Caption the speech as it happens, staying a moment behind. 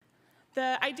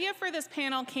The idea for this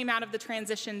panel came out of the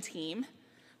transition team,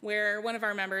 where one of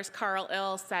our members, Carl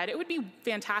Ill, said it would be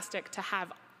fantastic to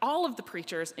have all of the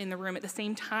preachers in the room at the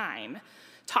same time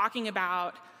talking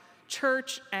about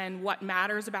church and what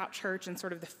matters about church and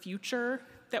sort of the future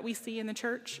that we see in the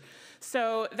church.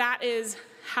 So that is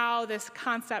how this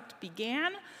concept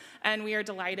began, and we are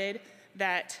delighted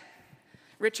that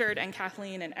Richard and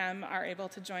Kathleen and Em are able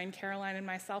to join Caroline and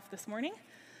myself this morning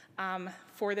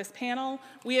for this panel.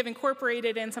 We have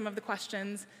incorporated in some of the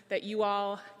questions that you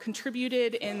all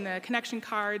contributed in the connection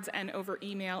cards and over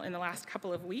email in the last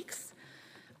couple of weeks.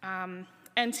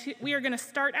 We are going to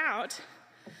start out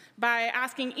by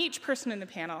asking each person in the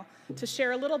panel to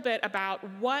share a little bit about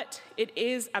what it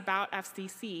is about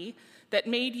FCC that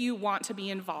made you want to be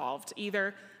involved,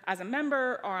 either as a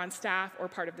member or on staff or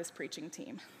part of this preaching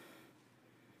team.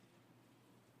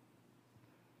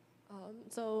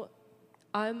 So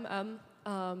I'm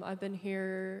I've been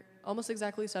here almost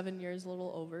exactly 7 years, a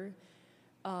little over.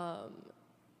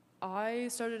 I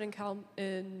started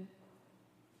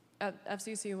at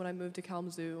FCC when I moved to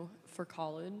Kalamazoo for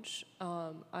college.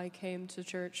 I came to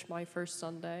church my first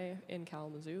Sunday in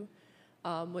Kalamazoo,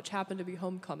 which happened to be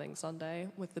homecoming Sunday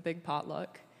with the big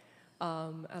potluck.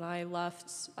 And I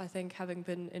left, I think, having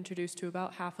been introduced to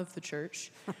about half of the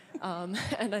church, and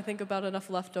I think about enough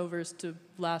leftovers to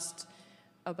last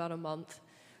about a month.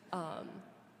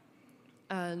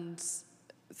 And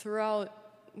throughout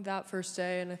that first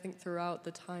day, and I think throughout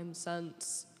the time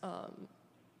since,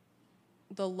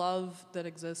 the love that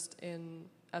exists in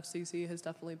FCC has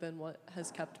definitely been what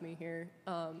has kept me here.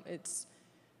 It's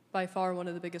by far one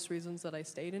of the biggest reasons that I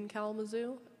stayed in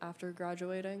Kalamazoo after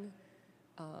graduating,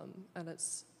 and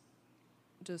it's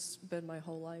just been my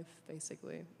whole life,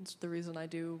 basically. It's the reason I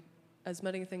do as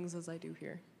many things as I do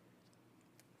here.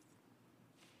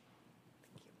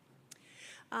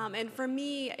 And for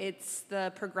me, it's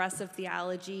the progressive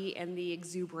theology and the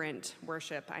exuberant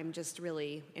worship. I'm just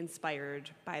really inspired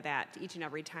by that each and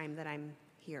every time that I'm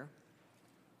here.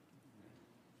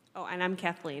 Oh, and I'm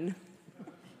Kathleen.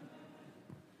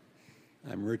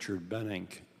 I'm Richard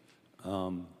Bennink.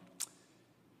 When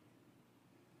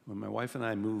my wife and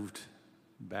I moved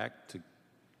back to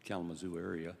Kalamazoo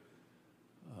area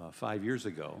 5 years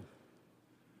ago,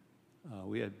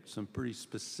 we had some pretty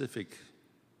specific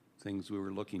things we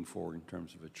were looking for in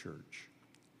terms of a church.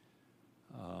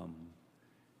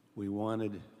 We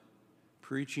wanted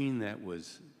preaching that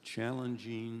was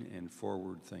challenging and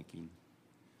forward-thinking.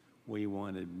 We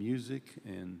wanted music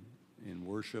and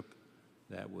worship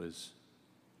that was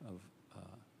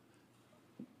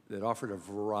that offered a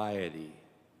variety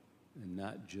and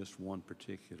not just one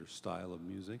particular style of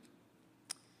music.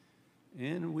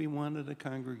 And we wanted a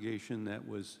congregation that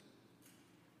was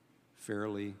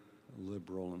fairly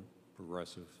liberal and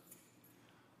progressive.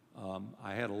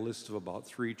 I had a list of about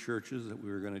 3 churches that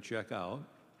we were going to check out,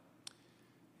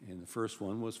 and the first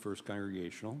one was First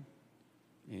Congregational,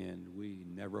 and we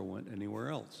never went anywhere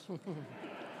else.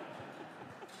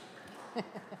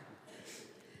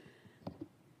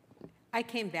 I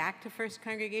came back to First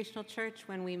Congregational Church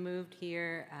when we moved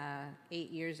here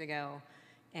 8 years ago,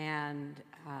 and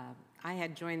I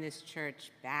had joined this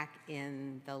church back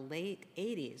in the late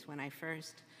 80s when I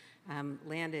first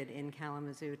landed in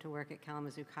Kalamazoo to work at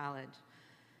Kalamazoo College.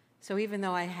 So even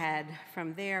though I had,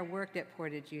 from there, worked at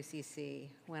Portage UCC,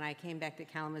 when I came back to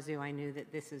Kalamazoo, I knew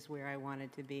that this is where I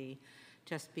wanted to be,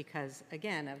 just because,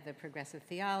 again, of the progressive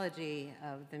theology,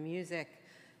 of the music.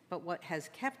 But what has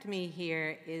kept me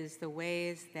here is the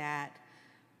ways that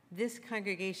this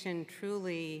congregation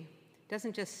truly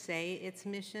doesn't just say its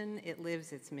mission, it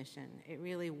lives its mission. It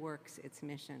really works its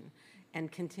mission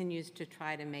and continues to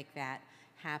try to make that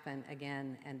happen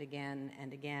again and again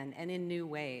and again, and in new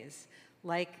ways,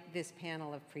 like this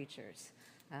panel of preachers.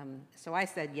 So I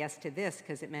said yes to this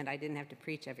because it meant I didn't have to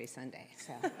preach every Sunday.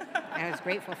 So I was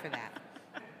grateful for that.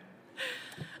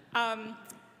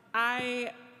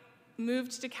 I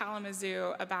moved to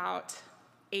Kalamazoo about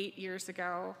 9 years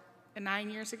ago,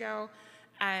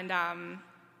 and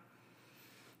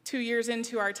 2 years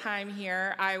into our time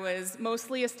here, I was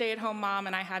mostly a stay-at-home mom,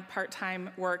 and I had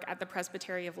part-time work at the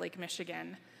Presbytery of Lake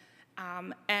Michigan.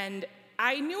 And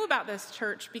I knew about this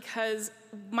church because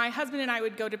my husband and I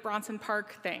would go to Bronson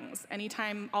Park things.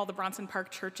 Anytime all the Bronson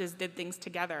Park churches did things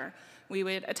together, we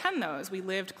would attend those. We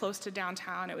lived close to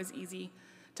downtown. It was easy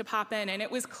to pop in, and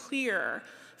it was clear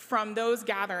from those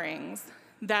gatherings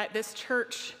that this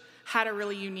church had a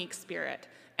really unique spirit,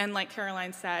 and like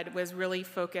Caroline said, was really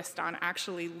focused on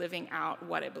actually living out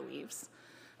what it believes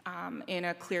in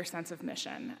a clear sense of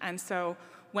mission. And so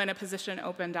when a position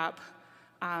opened up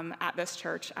at this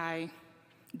church, I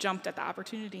jumped at the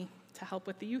opportunity to help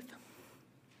with the youth.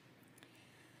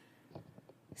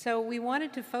 So we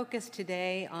wanted to focus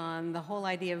today on the whole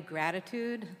idea of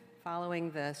gratitude,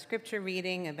 following the scripture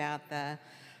reading about the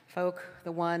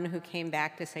one who came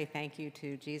back to say thank you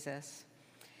to Jesus.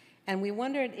 And we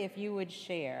wondered if you would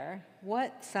share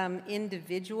what some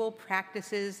individual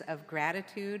practices of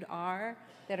gratitude are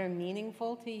that are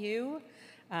meaningful to you.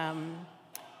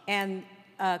 And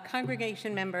a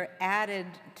congregation member added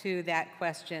to that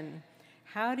question,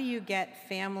 how do you get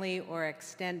family or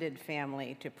extended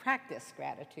family to practice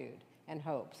gratitude and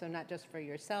hope? So not just for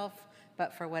yourself,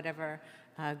 but for whatever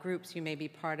groups you may be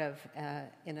part of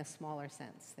in a smaller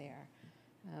sense there.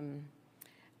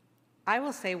 I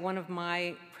will say one of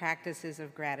my practices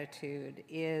of gratitude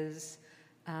is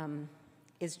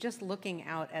just looking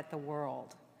out at the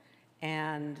world.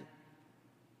 And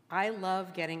I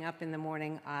love getting up in the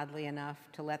morning, oddly enough,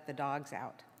 to let the dogs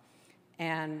out.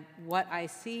 And what I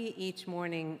see each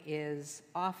morning is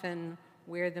often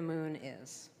where the moon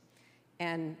is.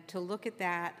 And to look at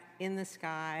that in the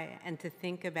sky and to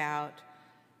think about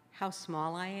how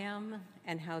small I am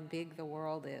and how big the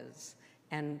world is,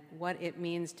 and what it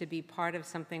means to be part of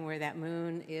something where that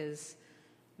moon is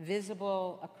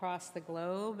visible across the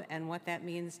globe, and what that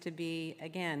means to be,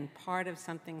 again, part of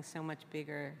something so much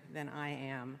bigger than I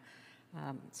am.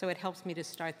 So it helps me to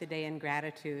start the day in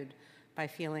gratitude by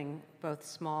feeling both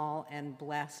small and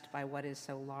blessed by what is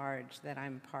so large that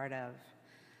I'm part of.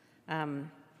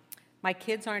 My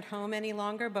kids aren't home any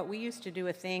longer, but we used to do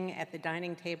a thing at the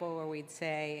dining table where we'd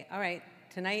say, all right,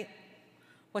 tonight,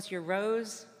 what's your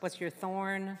rose? What's your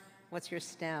thorn? What's your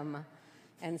stem?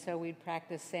 And so we'd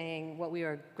practice saying what we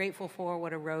were grateful for,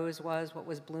 what a rose was, what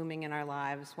was blooming in our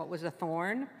lives, what was a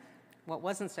thorn, what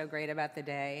wasn't so great about the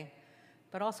day,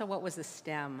 but also what was the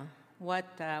stem?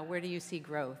 Where do you see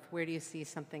growth? Where do you see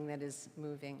something that is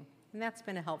moving? And that's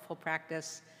been a helpful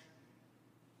practice.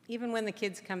 Even when the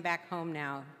kids come back home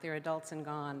now, they're adults and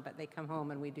gone, but they come home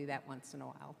and we do that once in a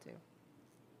while too.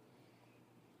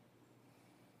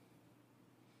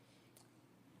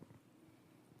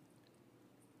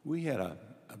 We had a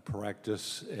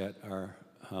practice at our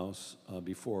house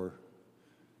before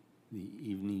the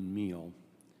evening meal.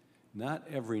 Not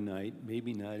every night,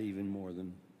 maybe not even more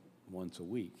than once a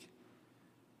week,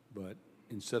 but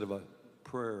instead of a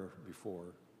prayer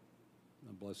before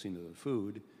a blessing of the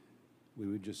food, we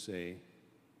would just say,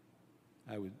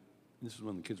 this is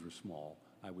when the kids were small,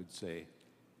 I would say,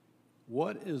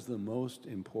 what is the most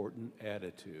important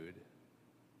attitude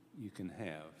you can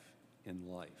have in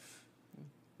life?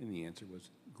 And the answer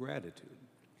was gratitude.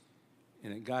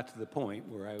 And it got to the point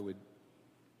where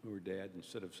Dad,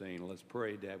 instead of saying, let's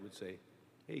pray, Dad would say,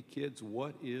 hey kids,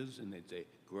 what is? And they'd say,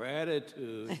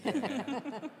 gratitude,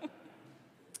 Dad.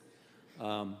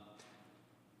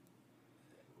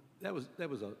 That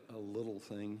was a little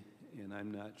thing, and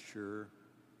I'm not sure.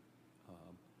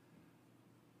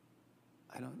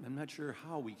 I'm not sure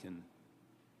how we can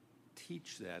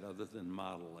teach that other than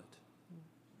model it.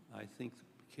 I think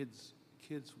kids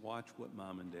watch what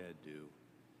mom and dad do,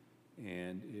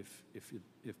 and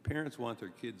if parents want their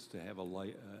kids to have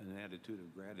an attitude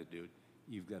of gratitude,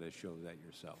 you've got to show that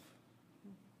yourself.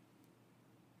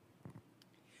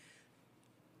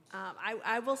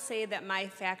 I will say that my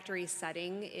factory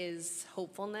setting is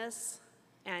hopefulness,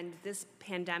 and this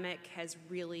pandemic has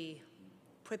really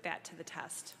put that to the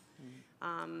test.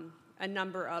 A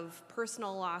number of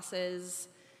personal losses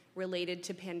related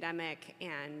to pandemic,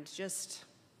 and just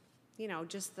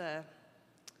the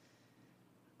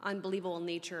unbelievable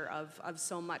nature of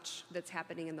so much that's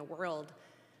happening in the world.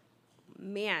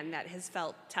 Man, that has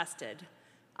felt tested.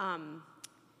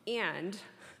 And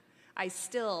I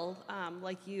still,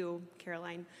 like you,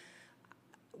 Caroline,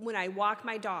 when I walk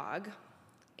my dog,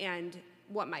 and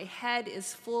what my head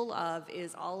is full of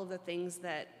is all of the things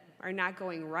that are not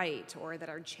going right or that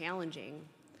are challenging.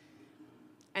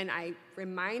 And I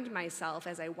remind myself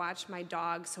as I watch my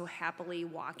dog so happily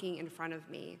walking in front of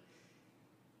me,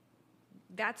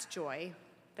 that's joy.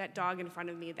 That dog in front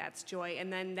of me, that's joy.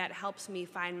 And then that helps me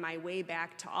find my way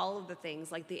back to all of the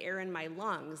things, like the air in my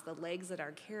lungs, the legs that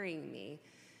are carrying me,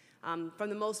 from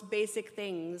the most basic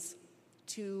things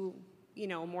to,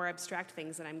 more abstract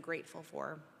things that I'm grateful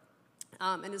for.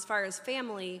 And as far as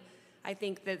family, I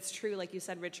think that's true, like you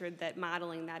said, Richard, that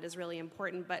modeling that is really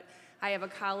important. But I have a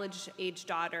college-age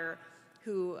daughter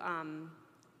who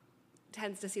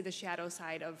tends to see the shadow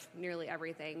side of nearly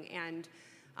everything. And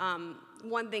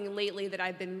one thing lately that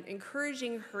I've been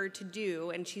encouraging her to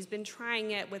do, and she's been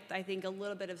trying it with, I think, a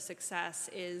little bit of success,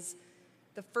 is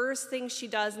the first thing she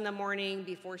does in the morning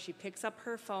before she picks up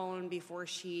her phone, before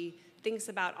she thinks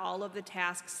about all of the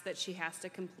tasks that she has to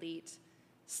complete,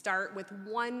 Start with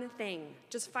one thing.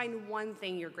 Just find one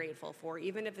thing you're grateful for,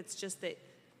 even if it's just that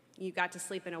you got to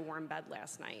sleep in a warm bed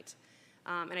last night.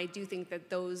 And I do think that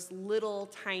those little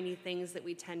tiny things that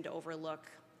we tend to overlook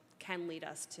can lead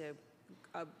us to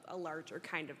a larger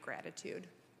kind of gratitude.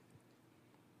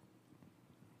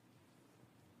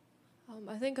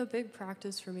 I think a big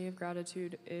practice for me of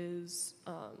gratitude is,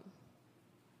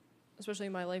 especially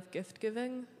in my life, gift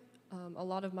giving. A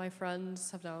lot of my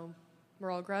friends we're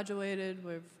all graduated.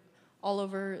 We're all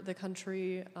over the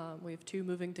country. We have 2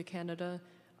 moving to Canada,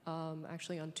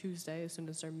 actually on Tuesday, as soon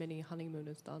as their mini honeymoon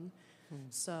is done.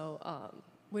 So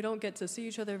we don't get to see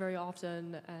each other very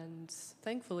often, and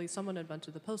thankfully someone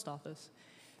invented the post office.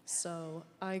 So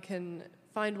I can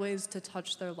find ways to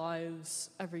touch their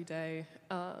lives every day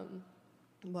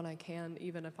when I can,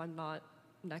 even if I'm not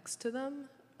next to them.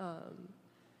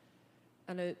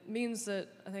 And it means that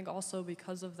I think also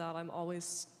because of that, I'm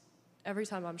always, every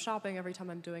time I'm shopping, every time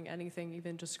I'm doing anything,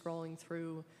 even just scrolling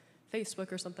through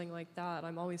Facebook or something like that,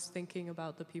 I'm always thinking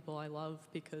about the people I love,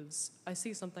 because I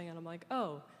see something and I'm like,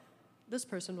 oh, this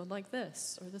person would like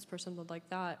this, or this person would like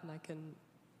that, and I can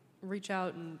reach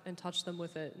out and touch them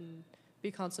with it and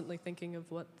be constantly thinking of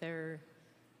what they're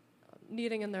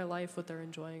needing in their life, what they're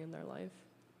enjoying in their life.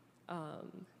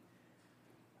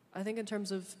 I think in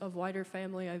terms of wider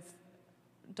family, I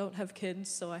don't have kids,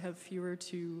 so I have fewer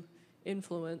to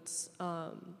influence.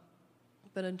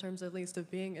 But in terms at least of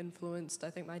being influenced, I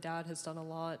think my dad has done a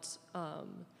lot,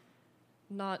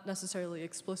 not necessarily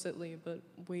explicitly, but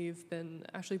we've been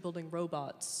actually building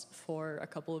robots for a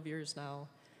couple of years now.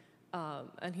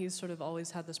 And he's sort of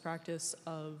always had this practice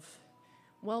of,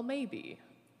 well, maybe,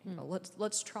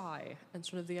 let's try, and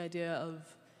sort of the idea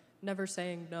of never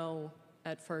saying no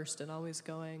at first and always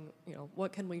going,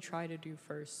 what can we try to do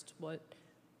first? What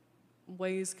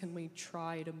ways can we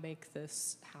try to make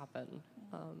this happen?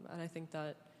 And I think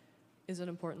that is an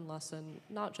important lesson,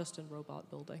 not just in robot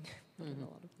building, but in a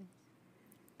lot of things.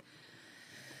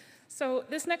 So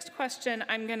this next question,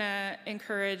 I'm going to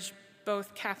encourage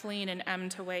both Kathleen and Em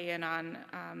to weigh in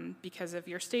on because of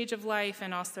your stage of life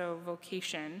and also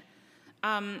vocation.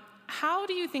 How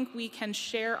do you think we can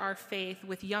share our faith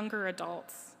with younger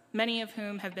adults, many of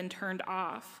whom have been turned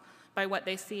off by what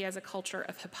they see as a culture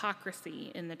of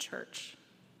hypocrisy in the church?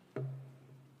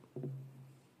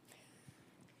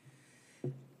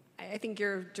 I think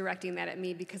you're directing that at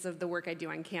me because of the work I do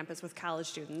on campus with college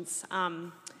students.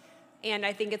 And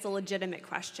I think it's a legitimate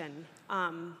question.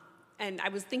 And I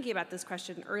was thinking about this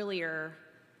question earlier,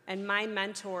 and my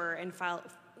mentor and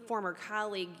former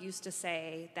colleague used to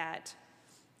say that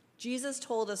Jesus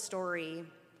told a story,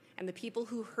 and the people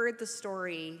who heard the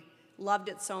story loved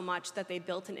it so much that they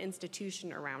built an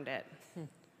institution around it.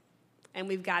 And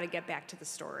we've got to get back to the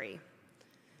story.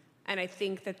 And I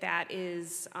think that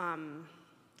is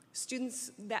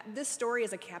that this story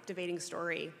is a captivating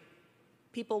story.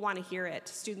 People want to hear it.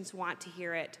 Students want to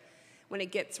hear it. When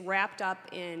it gets wrapped up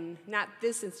in not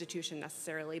this institution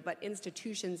necessarily, but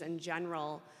institutions in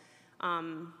general,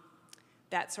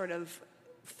 that sort of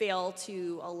fail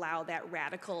to allow that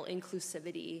radical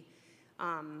inclusivity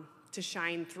to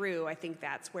shine through, I think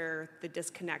that's where the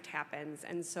disconnect happens.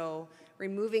 And so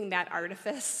removing that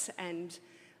artifice and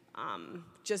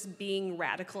just being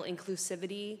radical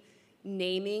inclusivity,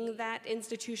 naming that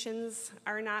institutions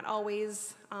are not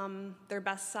always their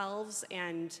best selves,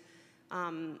 and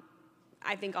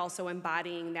I think also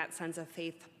embodying that sense of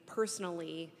faith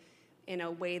personally in a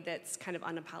way that's kind of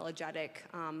unapologetic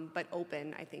but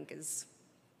open, I think has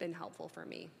been helpful for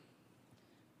me.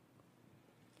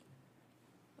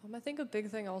 I think a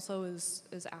big thing also is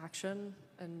action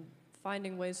and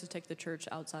finding ways to take the church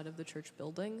outside of the church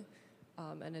building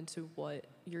and into what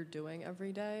you're doing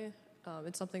every day.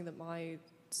 It's something that my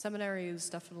seminary is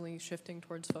definitely shifting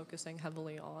towards focusing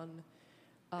heavily on,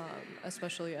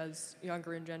 especially as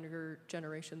younger and younger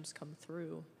generations come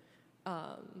through.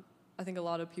 I think a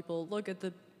lot of people look at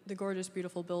the gorgeous,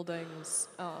 beautiful buildings,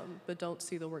 but don't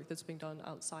see the work that's being done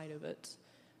outside of it,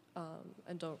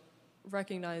 and don't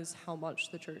recognize how much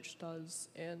the church does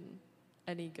in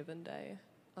any given day,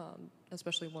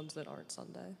 especially ones that aren't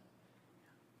Sunday.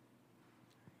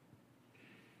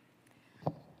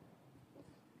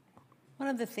 One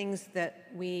of the things that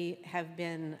we have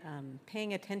been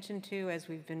paying attention to as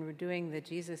we've been doing the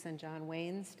Jesus and John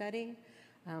Wayne study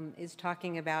is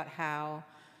talking about how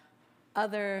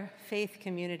other faith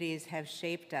communities have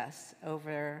shaped us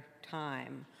over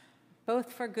time,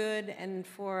 both for good and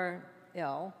for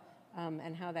ill,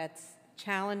 and how that's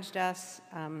challenged us.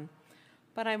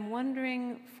 But I'm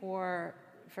wondering for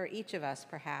each of us,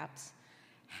 perhaps,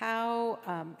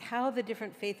 how the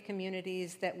different faith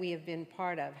communities that we have been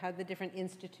part of, how the different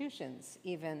institutions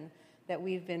even that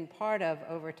we've been part of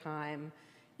over time,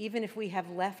 even if we have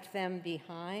left them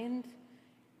behind,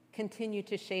 continue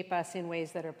to shape us in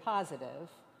ways that are positive,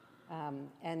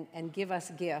 and give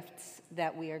us gifts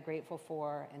that we are grateful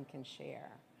for and can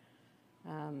share.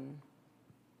 And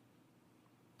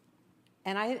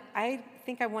I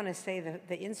think I want to say that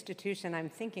the institution I'm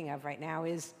thinking of right now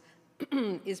is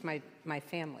is my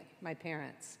family, my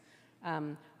parents,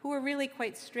 who are really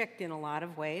quite strict in a lot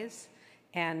of ways,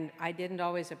 and I didn't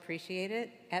always appreciate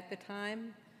it at the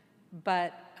time,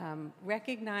 but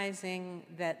recognizing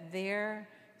that their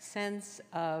sense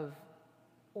of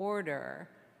order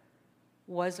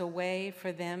was a way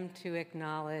for them to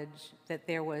acknowledge that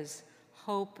there was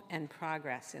hope and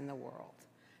progress in the world,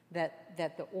 that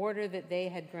the order that they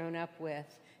had grown up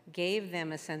with gave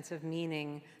them a sense of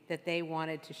meaning that they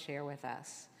wanted to share with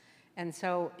us. And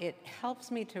so it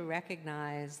helps me to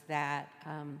recognize that,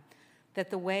 that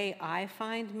the way I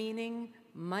find meaning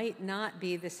might not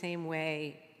be the same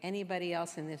way anybody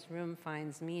else in this room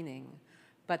finds meaning,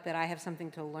 but that I have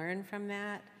something to learn from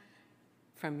that,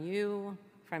 from you,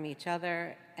 from each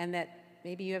other, and that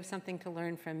maybe you have something to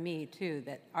learn from me too,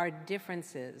 that our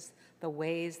differences, the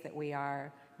ways that we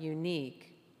are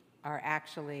unique, are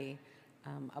actually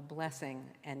a blessing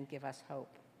and give us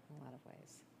hope in a lot of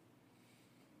ways.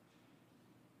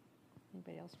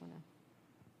 Anybody else want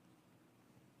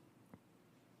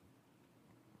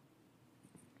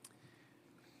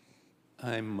to?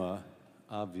 I'm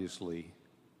obviously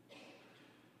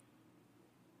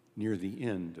near the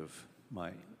end of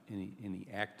my any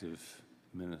active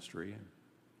ministry. I'm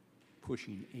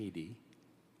pushing 80.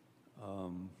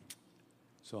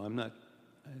 So I'm not,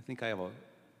 I think I have a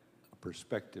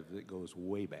perspective that goes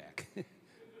way back.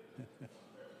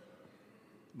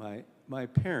 My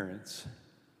parents,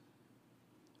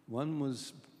 one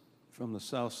was from the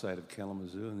south side of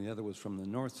Kalamazoo and the other was from the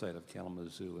north side of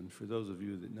Kalamazoo. And for those of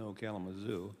you that know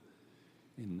Kalamazoo,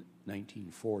 in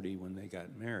 1940 when they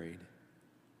got married,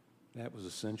 that was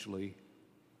essentially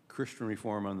Christian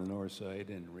reform on the north side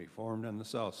and reformed on the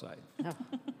south side. Oh.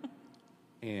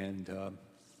 And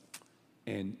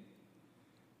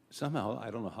somehow,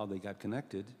 I don't know how they got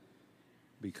connected,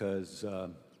 because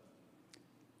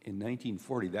in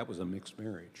 1940, that was a mixed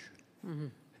marriage. Mm-hmm.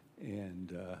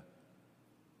 And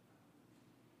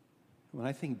when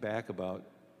I think back about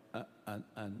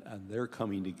on their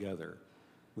coming together,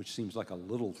 which seems like a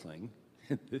little thing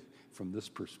from this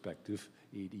perspective,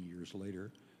 80 years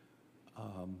later,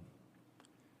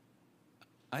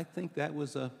 I think that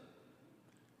was that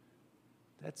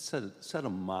set a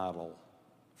model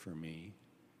for me.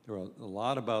 There were a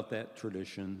lot about that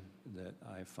tradition that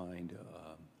I find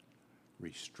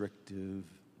restrictive,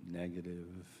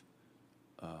 negative,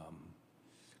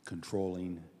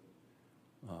 controlling,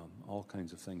 all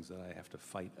kinds of things that I have to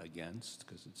fight against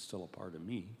because it's still a part of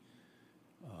me.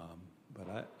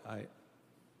 But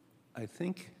I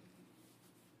think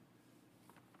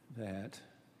that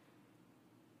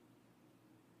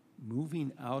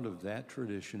moving out of that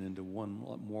tradition into one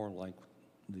more like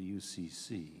the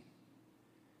UCC,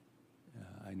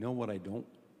 I know what I don't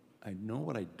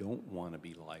want to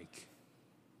be like.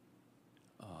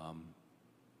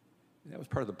 That was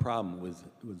part of the problem with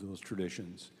those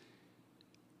traditions.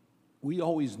 We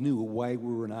always knew why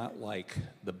we were not like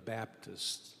the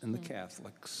Baptists and the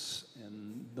Catholics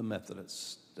and the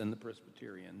Methodists and the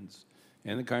Presbyterians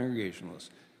and the Congregationalists.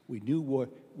 We knew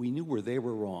where they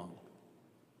were wrong.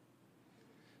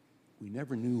 We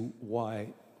never knew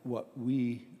what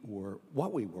we were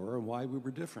and why we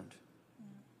were different.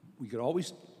 We could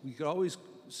always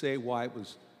say why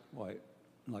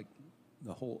like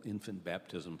the whole infant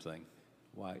baptism thing,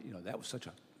 why that was such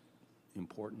an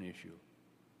important issue.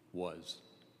 Was.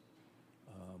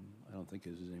 I don't think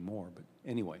it is anymore, but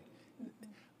anyway,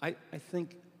 I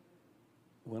think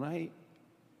when I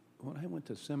went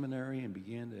to seminary and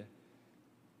began to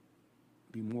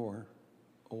be more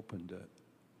open to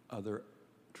other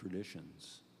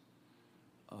traditions,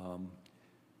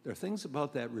 there are things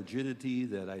about that rigidity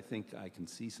that I think I can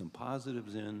see some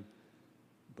positives in,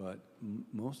 but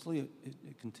mostly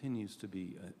it continues to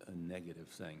be a negative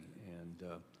thing, and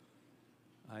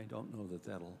I don't know that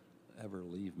that'll ever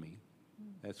leave me.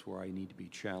 That's where I need to be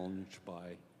challenged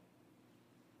by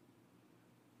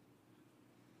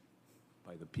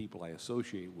the people I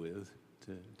associate with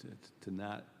to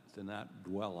not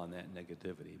dwell on that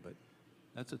negativity. But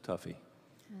that's a toughie.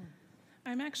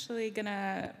 I'm actually going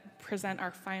to present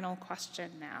our final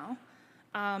question now.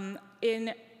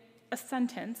 In a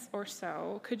sentence or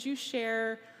so, could you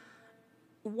share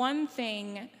one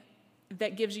thing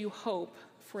that gives you hope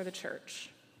for the church?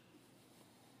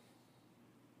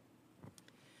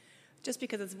 Just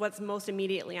because it's what's most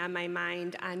immediately on my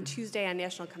mind, on Tuesday on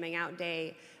National Coming Out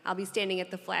Day, I'll be standing at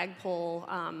the flagpole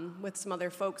with some other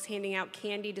folks handing out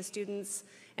candy to students.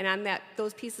 And on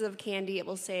those pieces of candy, it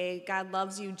will say, "God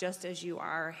loves you just as you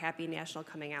are. Happy National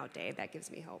Coming Out Day." That gives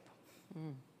me hope.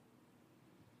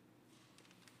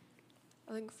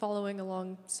 I think following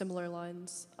along similar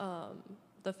lines,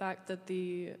 the fact that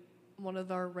one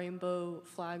of our rainbow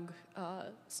flag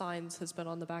signs has been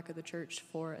on the back of the church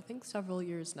for, I think, several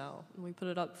years now. And we put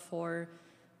it up for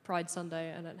Pride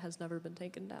Sunday, and it has never been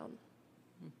taken down.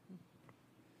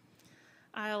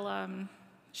 I'll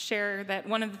share that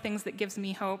one of the things that gives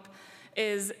me hope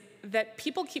is that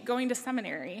people keep going to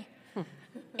seminary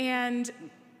and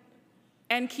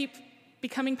keep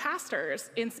becoming pastors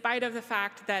in spite of the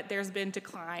fact that there's been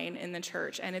decline in the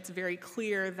church. And it's very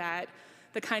clear that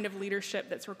the kind of leadership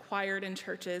that's required in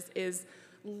churches is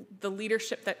the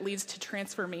leadership that leads to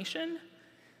transformation.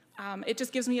 It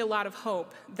just gives me a lot of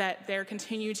hope that there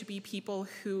continue to be people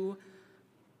who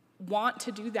want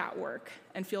to do that work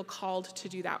and feel called to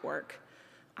do that work.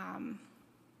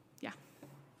 Yeah.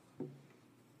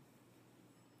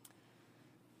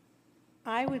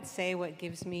 I would say what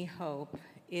gives me hope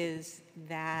is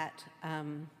that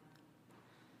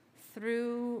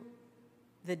through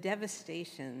the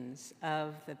devastations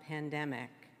of the pandemic,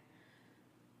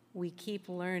 we keep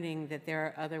learning that there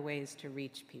are other ways to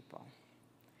reach people,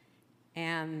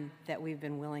 and that we've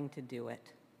been willing to do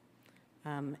it.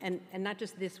 And not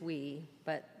just this we,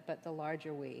 but the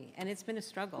larger we. And it's been a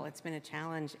struggle. It's been a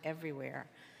challenge everywhere.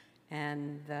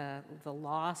 And the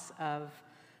loss of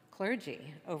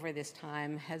clergy over this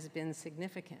time has been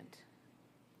significant.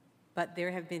 But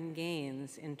there have been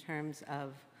gains in terms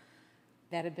of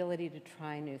that ability to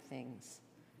try new things,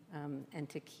 and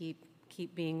to keep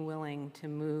being willing to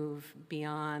move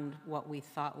beyond what we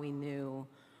thought we knew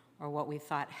or what we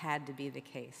thought had to be the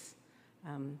case.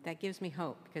 That gives me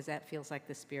hope, because that feels like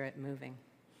the Spirit moving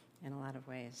in a lot of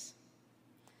ways.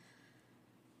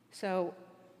 So,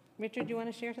 Richard, do you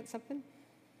want to share something?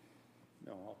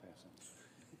 No, I'll pass on.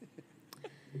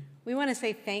 We want to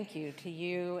say thank you to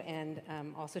you, and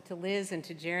also to Liz and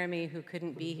to Jeremy, who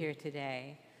couldn't be here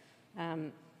today.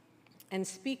 And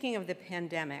speaking of the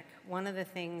pandemic, one of the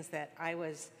things that I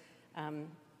was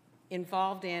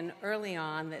involved in early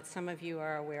on that some of you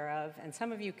are aware of and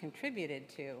some of you contributed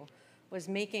to was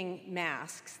making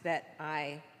masks that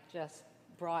I just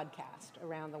broadcast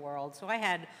around the world. So I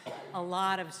had a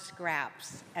lot of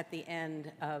scraps at the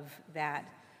end of that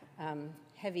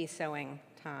heavy sewing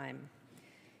time.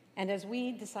 And as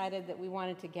we decided that we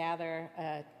wanted to gather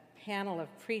a panel of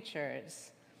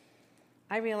preachers,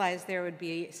 I realized there would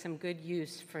be some good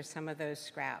use for some of those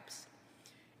scraps.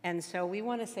 And so we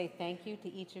want to say thank you to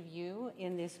each of you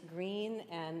in this green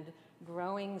and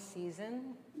growing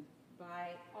season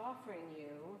by offering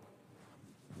you,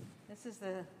 this is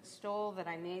the stole that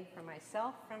I made for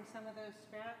myself from some of those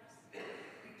scraps,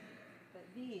 but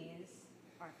these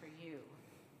are for you.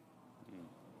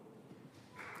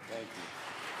 Thank you.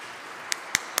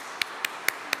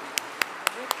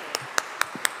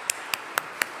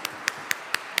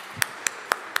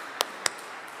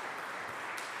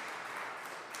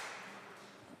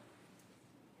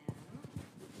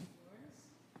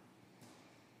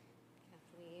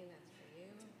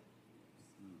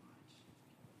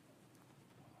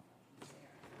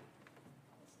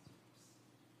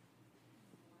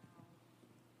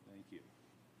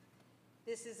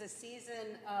 This is a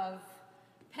season of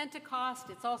Pentecost.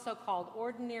 It's also called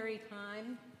Ordinary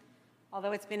Time,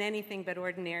 although it's been anything but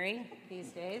ordinary these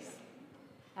days.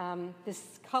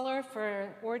 This color for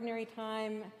Ordinary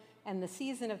Time and the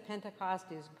season of Pentecost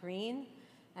is green,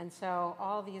 and so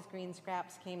all these green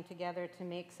scraps came together to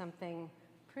make something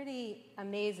pretty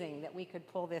amazing that we could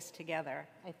pull this together,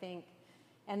 I think.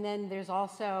 And then there's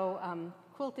also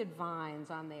quilted vines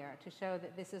on there to show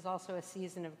that this is also a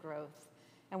season of growth.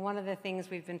 And one of the things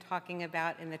we've been talking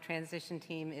about in the transition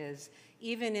team is,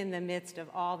 even in the midst of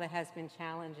all that has been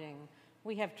challenging,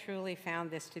 we have truly found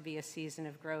this to be a season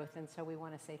of growth, and so we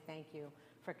want to say thank you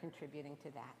for contributing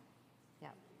to that. Yeah,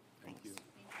 thanks. Thank you.